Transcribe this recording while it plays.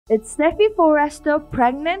Is Steffy Forrester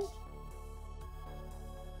pregnant?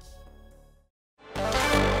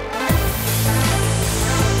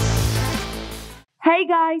 Hey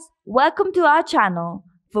guys, welcome to our channel.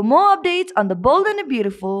 For more updates on the bold and the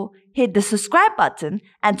beautiful, hit the subscribe button,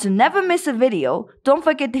 and to never miss a video, don't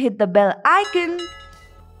forget to hit the bell icon.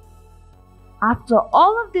 After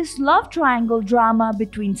all of this love triangle drama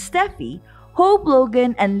between Steffy, Hope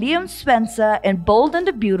Logan and Liam Spencer in Bold and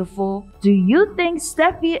the Beautiful, do you think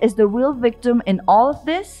Steffy is the real victim in all of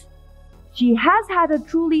this? She has had a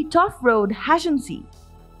truly tough road, hasn't she?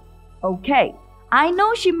 Okay, I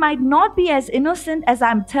know she might not be as innocent as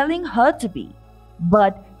I'm telling her to be.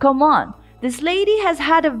 But come on, this lady has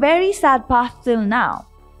had a very sad past till now.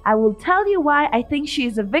 I will tell you why I think she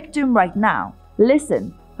is a victim right now.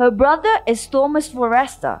 Listen, her brother is Thomas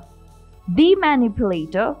Forrester, the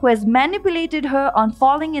manipulator who has manipulated her on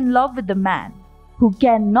falling in love with the man, who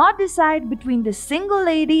cannot decide between the single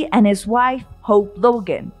lady and his wife, Hope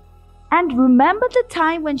Logan. And remember the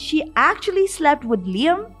time when she actually slept with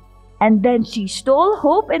Liam? And then she stole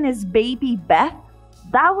Hope and his baby Beth?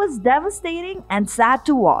 That was devastating and sad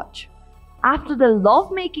to watch. After the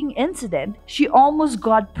lovemaking incident, she almost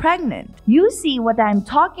got pregnant. You see what I'm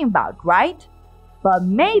talking about, right? But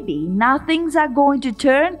maybe now things are going to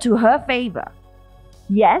turn to her favor.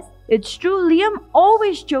 Yes, it's true Liam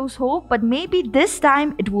always chose Hope, but maybe this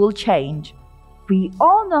time it will change. We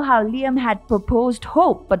all know how Liam had proposed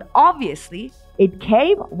Hope, but obviously it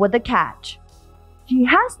came with a catch. She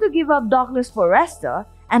has to give up Douglas Forrester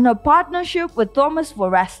and her partnership with Thomas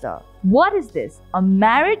Forrester. What is this, a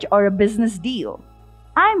marriage or a business deal?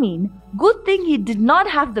 I mean, good thing he did not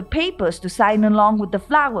have the papers to sign along with the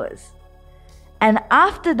flowers. And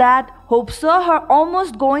after that, Hope saw her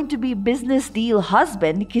almost going to be business deal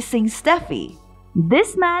husband kissing Steffy.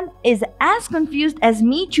 This man is as confused as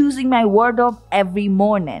me choosing my wardrobe every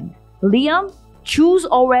morning. Liam, choose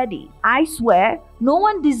already. I swear, no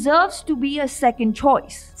one deserves to be a second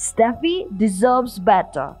choice. Steffy deserves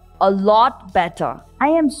better. A lot better. I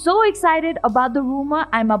am so excited about the rumor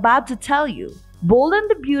I'm about to tell you. Bold and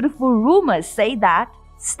the Beautiful rumors say that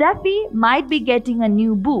Steffy might be getting a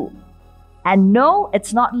new boo. And no,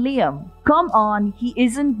 it's not Liam. Come on, he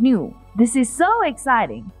isn't new. This is so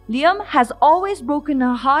exciting. Liam has always broken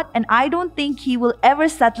her heart, and I don't think he will ever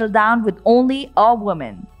settle down with only a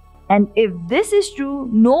woman. And if this is true,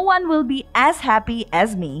 no one will be as happy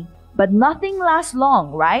as me. But nothing lasts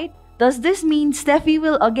long, right? Does this mean Steffy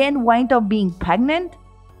will again wind up being pregnant?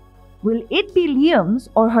 Will it be Liam's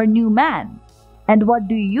or her new man? And what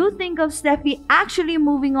do you think of Steffy actually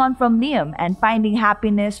moving on from Liam and finding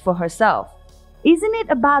happiness for herself? Isn't it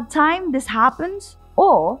about time this happens?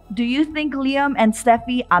 Or do you think Liam and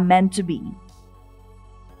Steffy are meant to be?